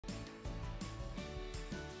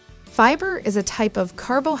Fiber is a type of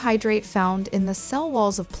carbohydrate found in the cell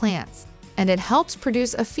walls of plants, and it helps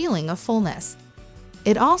produce a feeling of fullness.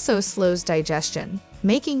 It also slows digestion,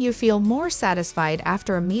 making you feel more satisfied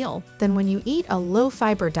after a meal than when you eat a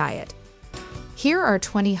low-fiber diet. Here are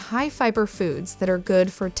 20 high-fiber foods that are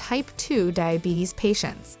good for type 2 diabetes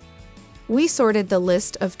patients. We sorted the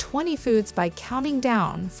list of 20 foods by counting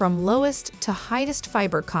down from lowest to highest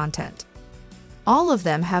fiber content. All of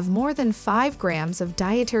them have more than 5 grams of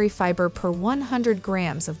dietary fiber per 100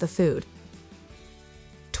 grams of the food.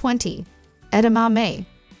 20. Edamame.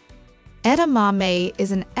 Edamame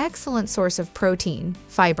is an excellent source of protein,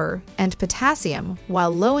 fiber, and potassium while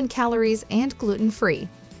low in calories and gluten-free.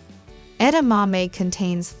 Edamame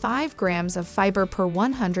contains 5 grams of fiber per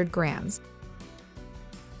 100 grams.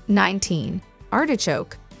 19.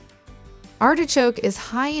 Artichoke. Artichoke is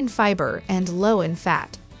high in fiber and low in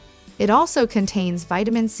fat. It also contains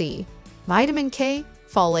vitamin C, vitamin K,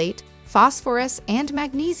 folate, phosphorus, and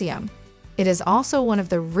magnesium. It is also one of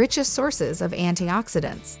the richest sources of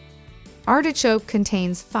antioxidants. Artichoke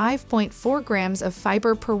contains 5.4 grams of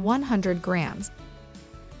fiber per 100 grams.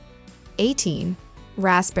 18.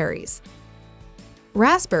 Raspberries.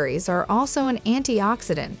 Raspberries are also an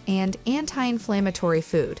antioxidant and anti-inflammatory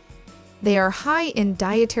food. They are high in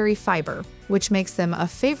dietary fiber, which makes them a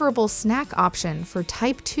favorable snack option for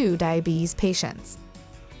type 2 diabetes patients.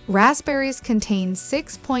 Raspberries contain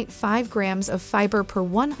 6.5 grams of fiber per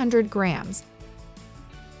 100 grams.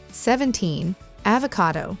 17.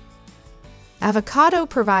 Avocado. Avocado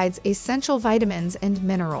provides essential vitamins and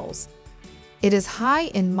minerals. It is high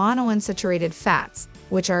in monounsaturated fats,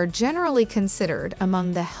 which are generally considered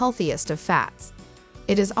among the healthiest of fats.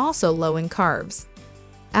 It is also low in carbs.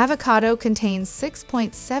 Avocado contains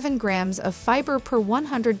 6.7 grams of fiber per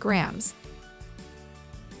 100 grams.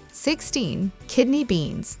 16. Kidney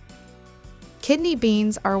beans. Kidney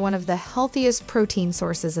beans are one of the healthiest protein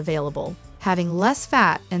sources available, having less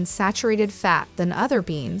fat and saturated fat than other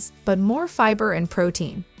beans, but more fiber and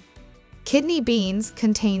protein. Kidney beans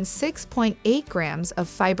contain 6.8 grams of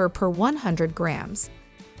fiber per 100 grams.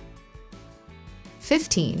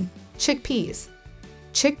 15. Chickpeas.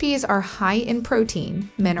 Chickpeas are high in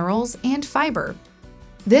protein, minerals, and fiber.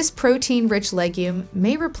 This protein-rich legume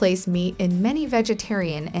may replace meat in many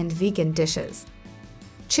vegetarian and vegan dishes.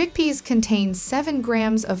 Chickpeas contain 7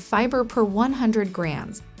 grams of fiber per 100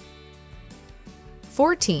 grams.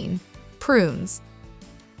 14. Prunes.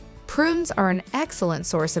 Prunes are an excellent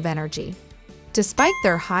source of energy. Despite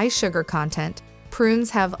their high sugar content, prunes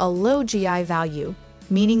have a low GI value,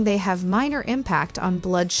 meaning they have minor impact on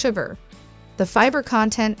blood sugar. The fiber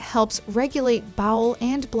content helps regulate bowel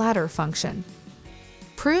and bladder function.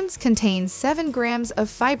 Prunes contain 7 grams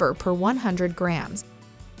of fiber per 100 grams.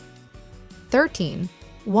 13.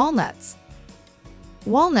 Walnuts.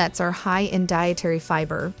 Walnuts are high in dietary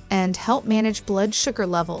fiber and help manage blood sugar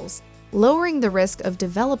levels, lowering the risk of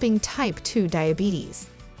developing type 2 diabetes.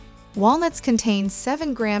 Walnuts contain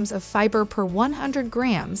 7 grams of fiber per 100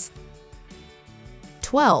 grams.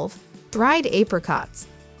 12. Dried apricots.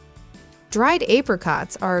 Dried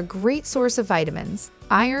apricots are a great source of vitamins,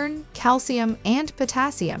 iron, calcium, and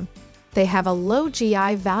potassium. They have a low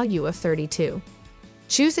GI value of 32.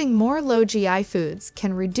 Choosing more low GI foods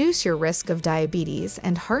can reduce your risk of diabetes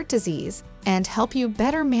and heart disease and help you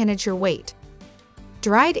better manage your weight.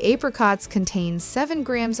 Dried apricots contain 7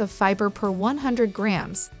 grams of fiber per 100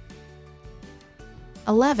 grams.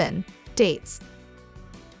 11. Dates.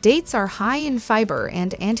 Dates are high in fiber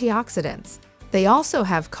and antioxidants. They also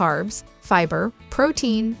have carbs, fiber,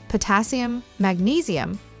 protein, potassium,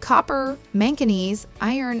 magnesium, copper, manganese,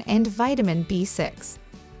 iron, and vitamin B6.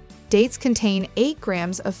 Dates contain 8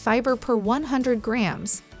 grams of fiber per 100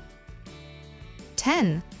 grams.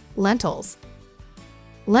 10. Lentils.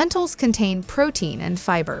 Lentils contain protein and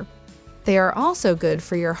fiber. They are also good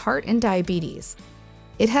for your heart and diabetes.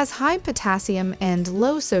 It has high potassium and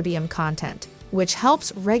low sodium content, which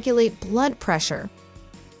helps regulate blood pressure.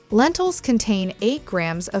 Lentils contain 8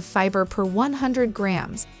 grams of fiber per 100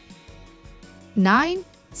 grams. 9.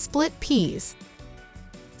 Split peas.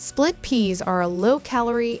 Split peas are a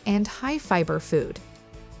low-calorie and high-fiber food.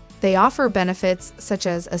 They offer benefits such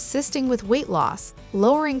as assisting with weight loss,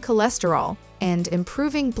 lowering cholesterol, and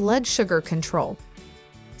improving blood sugar control.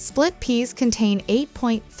 Split peas contain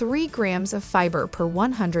 8.3 grams of fiber per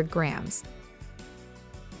 100 grams.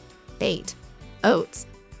 8. Oats.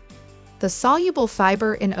 The soluble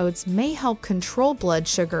fiber in oats may help control blood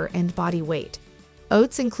sugar and body weight.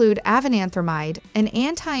 Oats include avenanthromide, an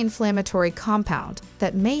anti-inflammatory compound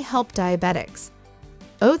that may help diabetics.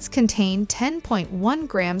 Oats contain 10.1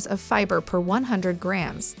 grams of fiber per 100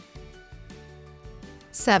 grams.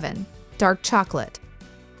 7. Dark chocolate.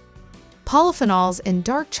 Polyphenols in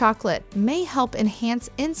dark chocolate may help enhance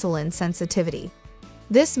insulin sensitivity.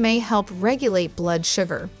 This may help regulate blood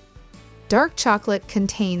sugar. Dark chocolate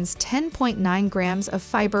contains 10.9 grams of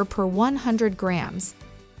fiber per 100 grams.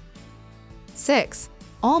 6.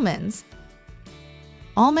 Almonds.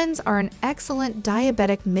 Almonds are an excellent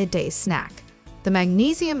diabetic midday snack. The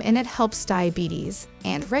magnesium in it helps diabetes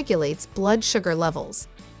and regulates blood sugar levels.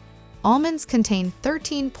 Almonds contain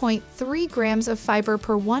 13.3 grams of fiber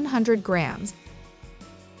per 100 grams.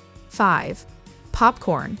 5.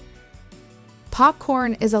 Popcorn.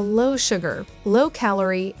 Popcorn is a low-sugar,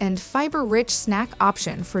 low-calorie, and fiber-rich snack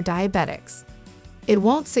option for diabetics. It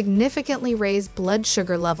won't significantly raise blood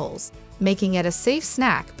sugar levels, making it a safe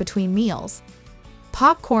snack between meals.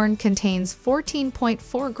 Popcorn contains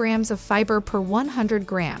 14.4 grams of fiber per 100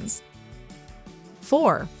 grams.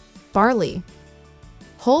 4. Barley.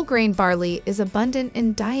 Whole grain barley is abundant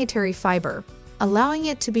in dietary fiber, allowing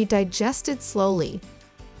it to be digested slowly.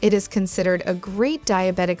 It is considered a great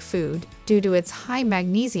diabetic food due to its high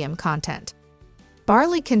magnesium content.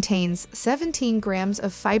 Barley contains 17 grams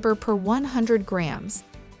of fiber per 100 grams.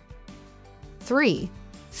 3.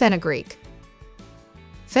 Fenugreek.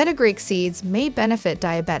 Fenugreek seeds may benefit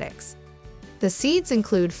diabetics. The seeds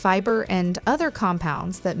include fiber and other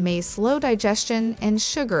compounds that may slow digestion and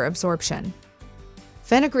sugar absorption.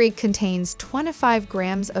 Fenugreek contains 25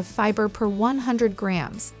 grams of fiber per 100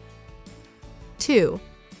 grams. 2.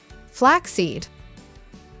 Flaxseed.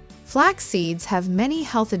 Flax seeds have many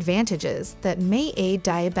health advantages that may aid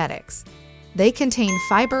diabetics. They contain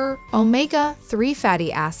fiber, omega-3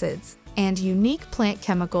 fatty acids, and unique plant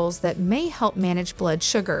chemicals that may help manage blood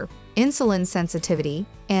sugar, insulin sensitivity,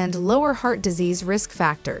 and lower heart disease risk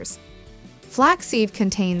factors. Flaxseed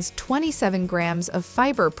contains 27 grams of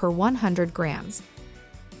fiber per 100 grams.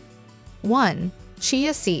 1.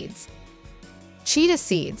 Chia seeds. Chia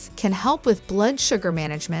seeds can help with blood sugar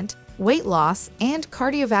management, weight loss, and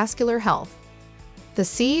cardiovascular health. The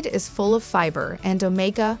seed is full of fiber and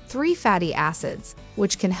omega-3 fatty acids,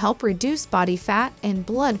 which can help reduce body fat and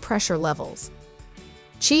blood pressure levels.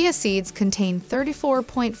 Chia seeds contain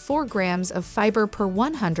 34.4 grams of fiber per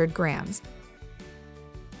 100 grams.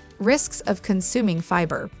 Risks of consuming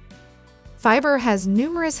fiber. Fiber has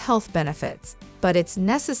numerous health benefits, but it's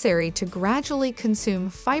necessary to gradually consume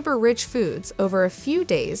fiber-rich foods over a few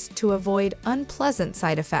days to avoid unpleasant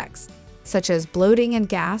side effects, such as bloating and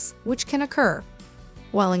gas, which can occur.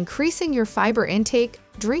 While increasing your fiber intake,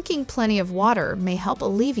 drinking plenty of water may help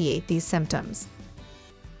alleviate these symptoms.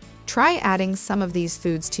 Try adding some of these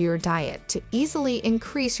foods to your diet to easily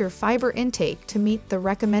increase your fiber intake to meet the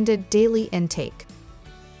recommended daily intake.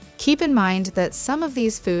 Keep in mind that some of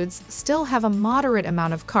these foods still have a moderate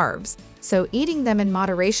amount of carbs, so eating them in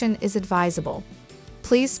moderation is advisable.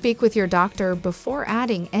 Please speak with your doctor before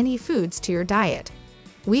adding any foods to your diet.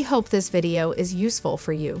 We hope this video is useful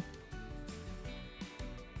for you.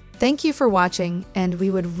 Thank you for watching, and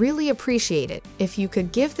we would really appreciate it if you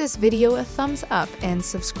could give this video a thumbs up and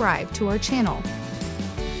subscribe to our channel.